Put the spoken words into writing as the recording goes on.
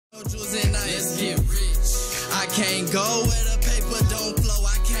Let's get rich. I can't go where the paper don't flow.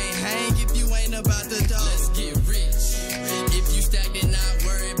 I can't hang if you ain't about the dough. Let's get rich. If you stacked and not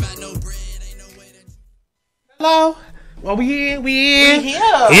worried about no bread, ain't no way that. Hello. Well, we in here.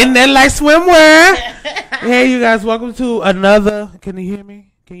 In that like swimwear. Hey, you guys, welcome to another. Can you hear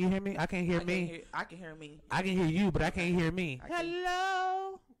me? Can you hear me? I can't hear me. I can hear me. I can hear you, but I can't hear me.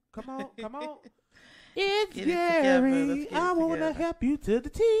 Hello. Come on, come on. It's Get it Gary. together. Let's get it I want to together. help you to the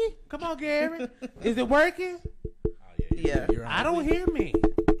T. Come on, Gary. Is it working? Yeah. I don't hear me.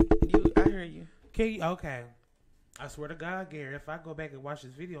 I hear you. Can you? Okay. I swear to God, Gary, if I go back and watch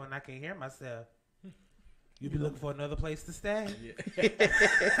this video and I can't hear myself, you'll be looking for another place to stay.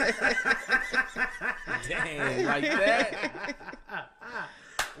 Dang, like that.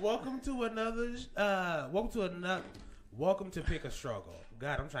 Welcome to Pick a Struggle.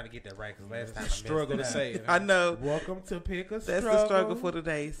 God, I'm trying to get that right because last time I Struggle to messed it say up. it. I know. Welcome to Pick a That's Struggle. the struggle for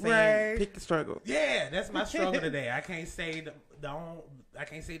today. Saying, Right. Pick the struggle. Yeah, that's my struggle today. I can't say I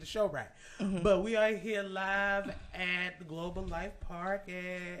can't say the show right, Mm-hmm. but we are here live at the Global Life Park.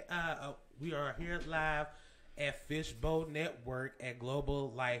 We are here live at Fishbowl Network at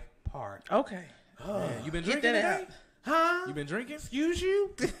Global Life Park. Okay. Man, you been Get drinking that today? out. Huh? You been drinking? Excuse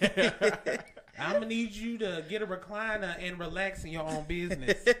you? I'm gonna need you to get a recliner and relax in your own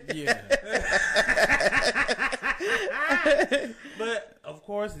business. Yeah. But of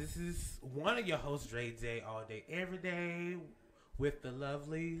course, this is one of your hosts, Dre Day, all day, every day, with the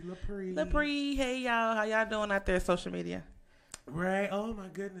lovely Lapri. Lapri, hey y'all. How y'all doing out there on social media? Right? Oh my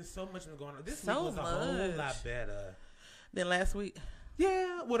goodness, so much is going on. This So week was a whole much. lot better. Then last week.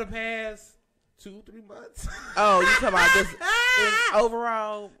 Yeah, would have passed 2-3 months. Oh, you talking about just in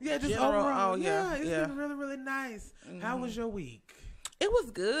overall? Yeah, just general? overall. Oh, yeah. It's Yeah. been really, really nice. How was your week? It was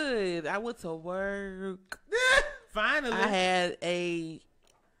good. I went to work. Finally. I had a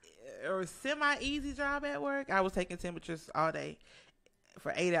semi-easy job at work. I was taking temperatures all day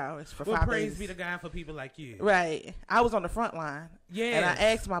for 8 hours for 5 days. Praise be to God for people like you. Right. I was on the front line. Yeah. And I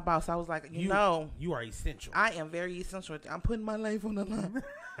asked my boss, I was like, you are essential. I am very essential. I'm putting my life on the line.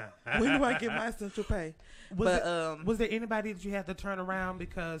 When do I get my essential pay? Was there anybody that you had to turn around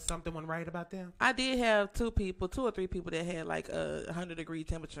because something went right about them? I did have 2 or 3 people that had like a 100-degree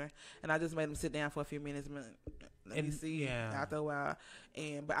temperature, and I just made them sit down for a few minutes. Let me see. Yeah. After a while,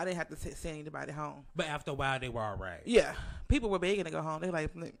 but I didn't have to send anybody home. But after a while, they were all right. Yeah, people were begging to go home. They're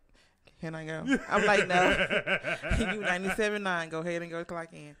like, "Can I go?" I'm like, "No, you 97.9. Go ahead and go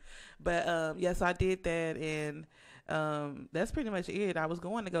clock in." But yes, I did that, and that's pretty much it. I was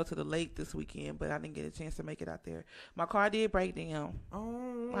going to go to the lake this weekend, but I didn't get a chance to make it out there. My car did break down.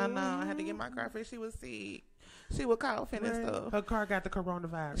 Oh, I know. I had to get my car fixed. She was sick. She was coughing and stuff. Her car got the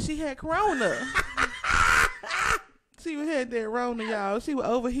coronavirus. She had corona. She had that Rona, y'all. She was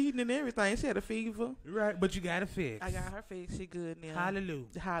overheating and everything. She had a fever. Right, but you got it fixed. I got her fixed. She good now. Hallelujah.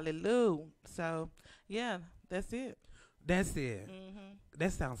 Hallelujah. So, yeah, that's it. That's it.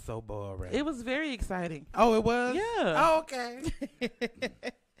 That sounds so boring. It was very exciting. Oh, it was? Yeah. Oh, okay.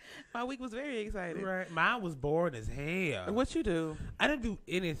 My week was very exciting. Right. Mine was boring as hell. What you do? I didn't do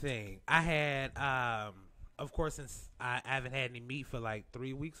anything. I had, of course, since I haven't had any meat for like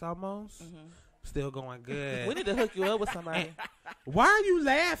 3 weeks almost. Still going good. We need to hook you up with somebody. Why are you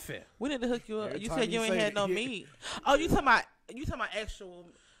laughing? We need to hook you up. Every You time said you you ain't say had no it, meat. Oh, you talking about actual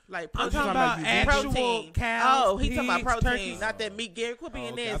like I'm protein? talking about actual protein. cows, Oh, he talking about pigs, protein, turkeys. not that meat. Gary, quit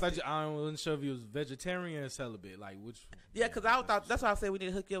being Okay. I nasty. thought I wasn't sure if you was vegetarian or celibate. Like which? Yeah, because I thought that's why I said we need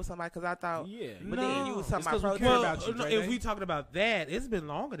to hook you up with somebody. Because I thought, Yeah. but No. then you was talking It's about 'cause we protein. care Well, about you, no, Dre if Day. we talking about that, it's been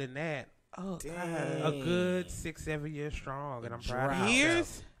longer than that. Oh, Dang. God. A good 6-7 years strong, and I'm proud of Drought. myself.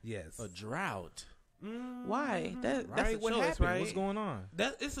 Years? Yes. A drought. Why? That's Right? a What choice, happened? right? What's going on?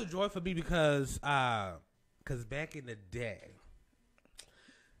 That it's a joy for me because back in the day,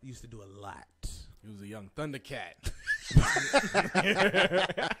 I used to do a lot. He was a young Thundercat.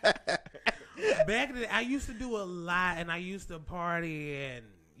 Back in the day, I used to do a lot, and I used to party, and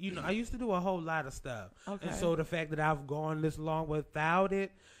I used to do a whole lot of stuff. Okay. And so the fact that I've gone this long without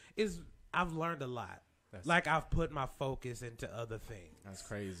it I've learned a lot. Like I've put my focus into other things. That's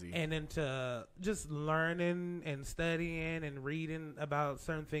crazy. And into just learning and studying and reading about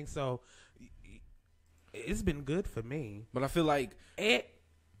certain things. So it's been good for me. But I feel like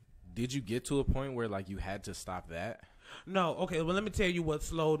did you get to a point where like you had to stop that? No, okay. Well, let me tell you what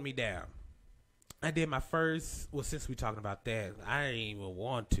slowed me down. I did my first. Well, since we talking about that, I didn't even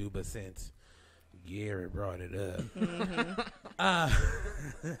want to, but since Gary brought it up,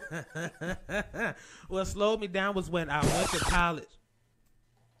 what slowed me down was when I went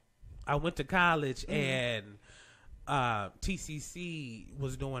to college. And TCC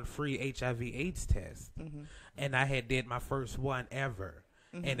was doing free HIV/AIDS tests, and I had did my first one ever,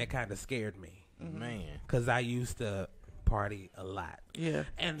 and it kind of scared me, Man. because I used to party a lot. Yeah.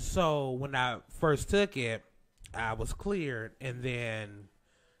 And so when I first took it, I was cleared, and then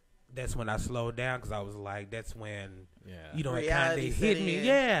that's when I slowed down, because I was like, that's when Yeah. you know it kind Reality of set hit me. in.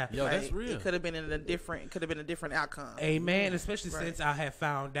 Yeah. Yo, that's real. It could have been in a different outcome. Amen. Especially Right. since I had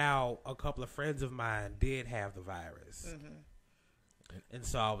found out a couple of friends of mine did have the virus. And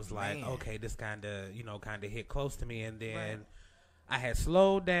so I was like, Man. okay, this kind of hit close to me. And then I had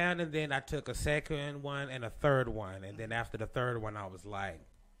slowed down, and then I took a second one and a third one. And then after the third one, I was like,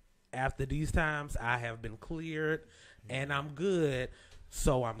 after these times, I have been cleared and I'm good.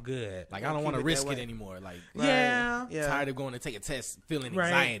 So I'm good. Like, I don't Keep want to it risk that it way. anymore. Like, Right. Yeah. Yeah. tired of going to take a test, feeling Right.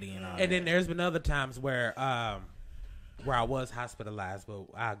 anxiety and all And then that. there's been other times where I was hospitalized, but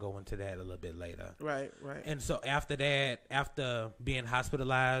I'll go into that a little bit later. Right. Right. And so after that, after being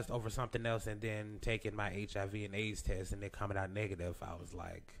hospitalized over something else and then taking my HIV and AIDS test and it coming out negative, I was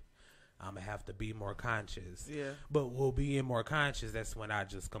like, I'm going to have to be more conscious. Yeah. But we'll be more conscious. That's when I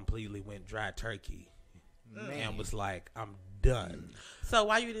just completely went dry turkey and was like, I'm done. So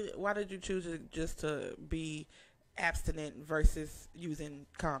why did you choose just to be abstinent versus using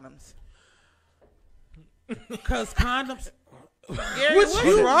condoms? Because condoms... Gary, What's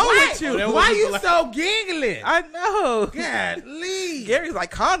wrong with you? That Why was you like- so giggling? I know. Golly. Gary's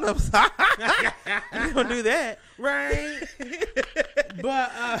like condoms. You don't do that, Right?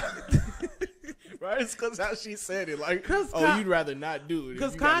 But... Right? It's because how she said it. Like, 'Cause you'd rather not do it.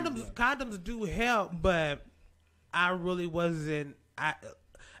 Because condoms do help, but I really wasn't.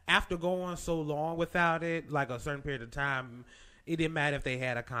 After going so long without it, like a certain period of time, it didn't matter if they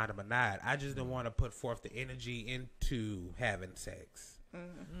had a condom or not. I just didn't want to put forth the energy into having sex.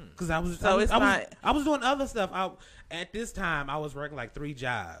 Because I was doing other stuff. At this time, I was working like 3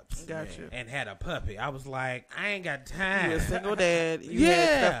 jobs. Gotcha. And had a puppy. I was like, I ain't got time. You're a single dad. You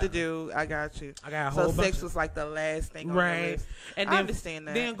had stuff to do. I got you. I got a So whole bunch sex of- was like the last thing on the Right. list. And I understand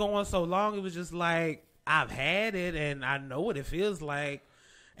that. Then going so long, it was just like, I've had it and I know what it feels like.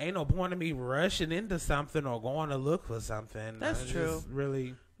 Ain't no point in me rushing into something or going to look for something. That's I true. just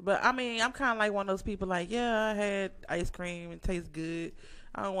Really. But I mean, I'm kind of like one of those people. Like, yeah, I had ice cream. It tastes good.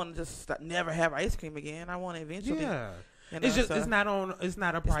 I don't want to just never have ice cream again. I want to eventually. Yeah. You know, It's just so it's not a it's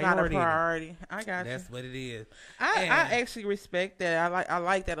priority. not a priority. I got you. That's what it is. I And- actually respect that. I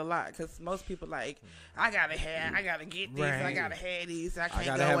like that a lot because most people like I gotta get these. I Right. gotta have these. I I can't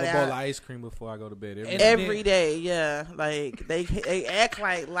gotta go have a without. bowl of ice cream before I go to bed. And- Every day, yeah. Like they act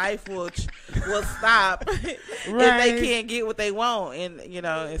like life will stop if Right. they can't get what they want, and you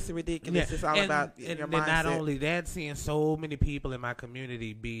know it's ridiculous. It's all about your then mindset. not only that, seeing so many people in my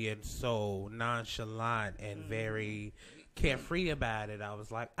community being so nonchalant and very carefree about it, I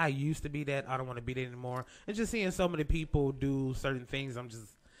was like, I used to be that. I don't want to be that anymore. And just seeing so many people do certain things, I'm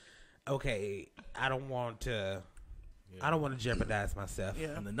just okay. I don't want to jeopardize myself. Yeah.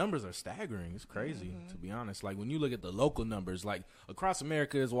 And the numbers are staggering. It's crazy, to be honest. Like, when you look at the local numbers, like, across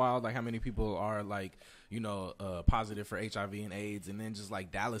America is wild, like, how many people are, like, you know, positive for HIV and AIDS, and then just,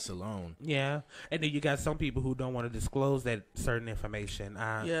 like, Dallas alone. Yeah, and then you got some people who don't want to disclose that certain information.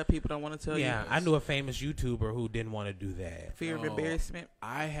 Yeah, people don't want to tell you. I knew a famous YouTuber who didn't want to do that. Fear of Oh, embarrassment.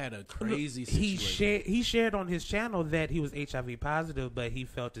 I had a crazy situation. He shared on his channel that he was HIV positive, but he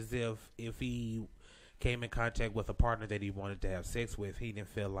felt as if he came in contact with a partner that he wanted to have sex with, he didn't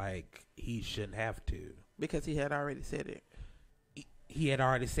feel like he shouldn't have to. Because he had already said it. He had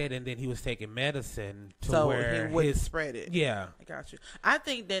already said it, and then he was taking medicine to So where he wouldn't spread it. Yeah, I got you. I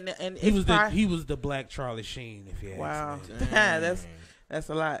think then, and he it's was Pride- he was the Black Charlie Sheen. If you Wow, ask me. that's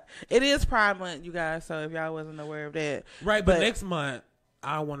a lot. It is Pride Month, you guys. So if y'all wasn't aware of that, Right, but next month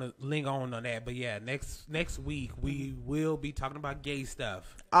I want to linger on that. But yeah, next week we will be talking about gay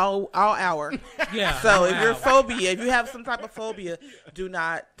stuff. all hour. Yeah. So if you're wow. if you have some type of phobia, do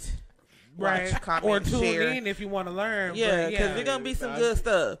not watch, comment, or tune share. in if you want to learn. Yeah, but because there's gonna be some good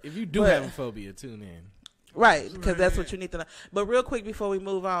stuff. If you do But- have a phobia, tune in. Right, because that's what you need to know. But real quick before we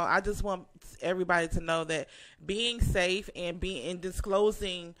move on, I just want everybody to know that being safe and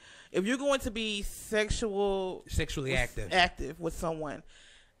disclosing, if you're going to be sexually active. with someone,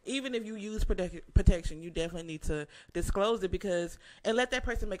 even if you use protection, you definitely need to disclose it and let that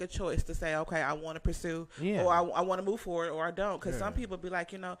person make a choice to say, okay, I want to pursue, Yeah. or I want to move forward, or I don't. Because some people be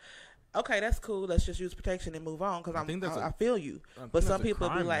like, okay, that's cool. Let's just use protection and move on. Because I feel you. I think But that's some a people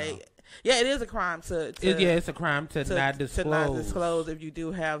be crime like, Yeah, it is a crime it's a crime to not disclose. To not disclose if you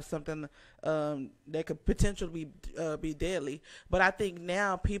do have something that could potentially be deadly. But I think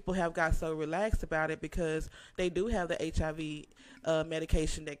now people have got so relaxed about it because they do have the HIV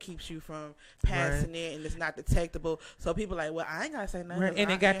medication that keeps you from passing it, and it's not detectable. So people are like, well, I ain't gotta say nothing. Right. And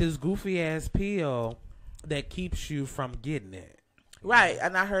they got this goofy ass pill that keeps you from getting it. Right,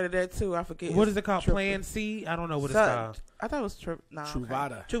 and I heard of that too. I forget. What is it called? Plan C? I don't know what it's called. I thought it was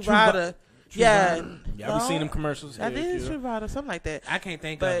Truvada. Truvada. Yeah. Yeah, we seen them commercials. I think it's Truvada, something like that. I can't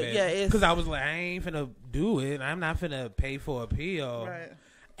think But of it. yeah, it's- because I was like, I ain't finna do it. I'm not finna pay for a pill. Right.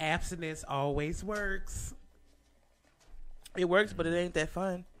 Abstinence always works. It works, but it ain't that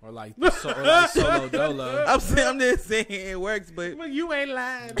fun. Or like Solo Dolo. I'm just saying it works, but Well, you ain't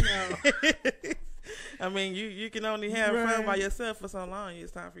lying. No. I mean, you can only have fun by yourself for so long.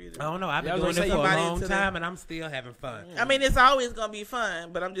 It's time for you to. I don't know. I've been I was doing gonna it say, for a somebody long into the- time, and I'm still having fun. I mean, it's always gonna be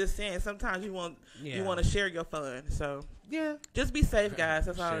fun, but I'm just saying sometimes you want Yeah. you want to share your fun. So Yeah. just be safe, guys.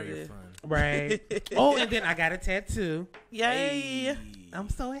 That's all Share it your is. fun. Right. Oh, and then I got a tattoo. Yay! Hey. I'm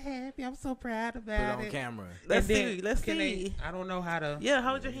so happy. I'm so proud Put it about on it. camera. Let's And then see. Let's can see. they- I don't know how to. Yeah,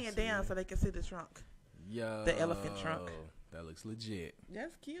 hold your hand down so they can see the trunk. Yo, The elephant trunk. That looks legit.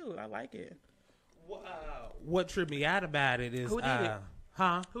 That's cute. I like it. What tripped me out about it is, Who did it?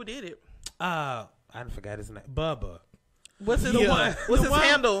 Huh? Who did it? I forgot his name. Bubba. What's his Yeah. What's The his one-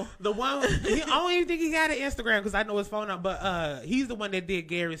 handle? The one, I don't even think he got an Instagram because I know his phone number. But he's the one that did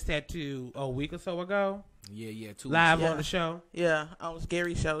Gary's tattoo a week or so ago, Yeah, 2 live Yeah. on the show. Yeah, on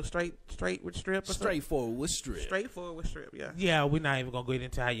Gary's show, straight with strip. Or straightforward with strip. something? Straightforward with strip. Yeah. Yeah, we're not even gonna get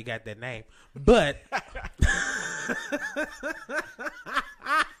into how you got that name, but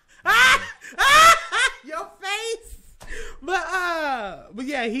your face. But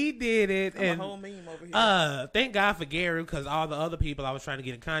yeah, he did it, I'm and a whole meme over here. thank God for Gary because all the other people I was trying to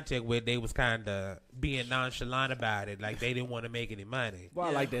get in contact with, they was kind of being nonchalant about it, like they didn't want to make any money. Boy,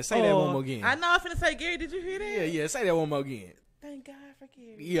 I like that. Say that one more again. I know I'm finna say, Gary, did you hear that? Yeah. Say that one more again. Thank God for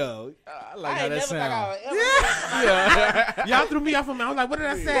Gary. Yo, I like I how ain't that never thought I sound. would ever. Y'all threw me off of me. I was like, what did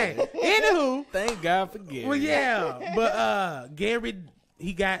I say? Anywho, Thank God for Gary. well, yeah, but Gary,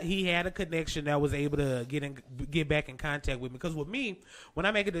 he had a connection that was able to get back in contact with me. Because with me, when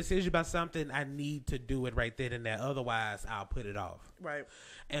I make a decision about something, I need to do it right then and there. Otherwise, I'll put it off. Right.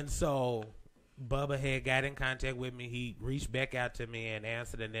 And so Bubba had got in contact with me. He reached back out to me and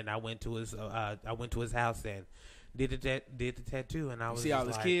answered, and then I went to his house and did the tattoo. And I You was see just all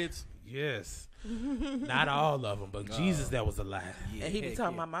his like, kids? yes, not all of them, but Jesus, that was a lie. Yeah, And he be heck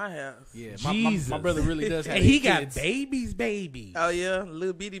talking yeah. about my house. Yeah, Jesus. my brother really does have And he his got kids. babies. Oh yeah,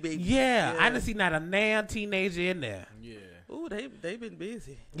 little bitty baby. Yeah, I didn't see not a damn teenager in there. Yeah. Ooh, they been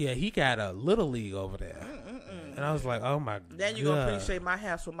busy. Yeah, he got a little league over there. And I was like, oh my god. Then you gonna appreciate my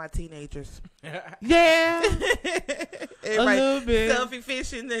house with my teenagers. Yeah. Everybody little bit. selfie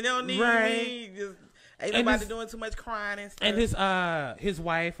fishing. They don't need Right. me. Just ain't And nobody his- doing too much crying and stuff. And his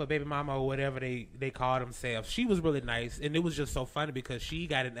wife or baby mama or whatever they called themselves, she was really nice. And it was just so funny because she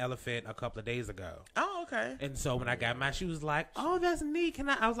got an elephant a couple of days ago. Oh, okay. And so when I got mine, she was like, oh, that's neat.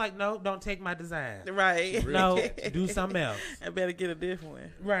 I was like, no, don't take my design. Right. No, do something else. I better get a different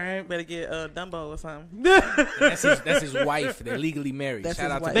one. Right. Better get Dumbo or something. That's his wife. They're legally married. That's Shout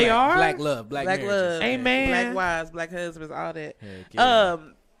his out to wife. They Black, are? Black love, black Black marriages. love. Amen. Black wives, black husbands, all that. Heck yeah.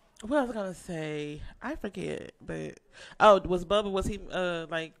 What was I gonna say? I forget. But was Bubba? Was he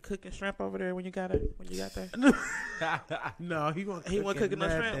like cooking shrimp over there when you got there? No, he wasn't. He wasn't cooking no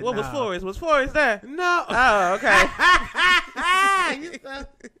nothing, shrimp. What was no. Forrest? Was Forrest there? No. Oh, okay. You so-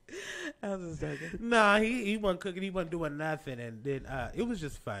 I was just joking. No, he wasn't cooking. He wasn't doing nothing, and then it was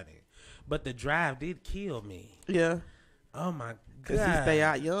just funny. But the drive did kill me. Yeah, Oh my god! cause he stay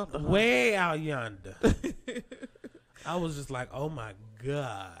out yonder. Huh? way out yonder. I was just like, oh my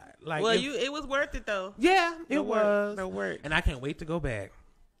god! Like, Well, if- it was worth it though. yeah, it No work. was. No work. And I can't wait to go back.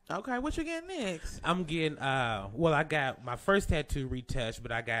 Okay, what you getting next? I'm getting well, I got my first tattoo retouched,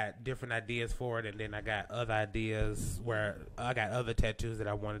 but I got different ideas for it, and then I got other ideas where I got other tattoos that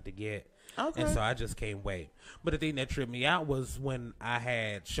I wanted to get. Okay. And so I just can't wait. But the thing that tripped me out was when I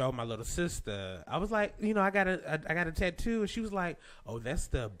had showed my little sister. I was like, I got a tattoo, and she was like, "Oh, that's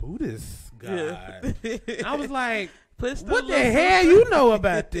the Buddhist god." And I was like, Push through, "What the little hell sister. you know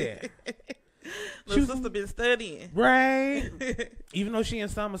about that?" Little She- sister been studying, Right? Even though she in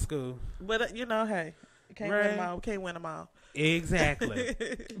summer school. but hey, you can't win them all. We can't win them all. Exactly.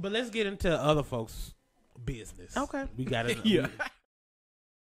 But let's get into other folks' business. Okay. We got to. Yeah.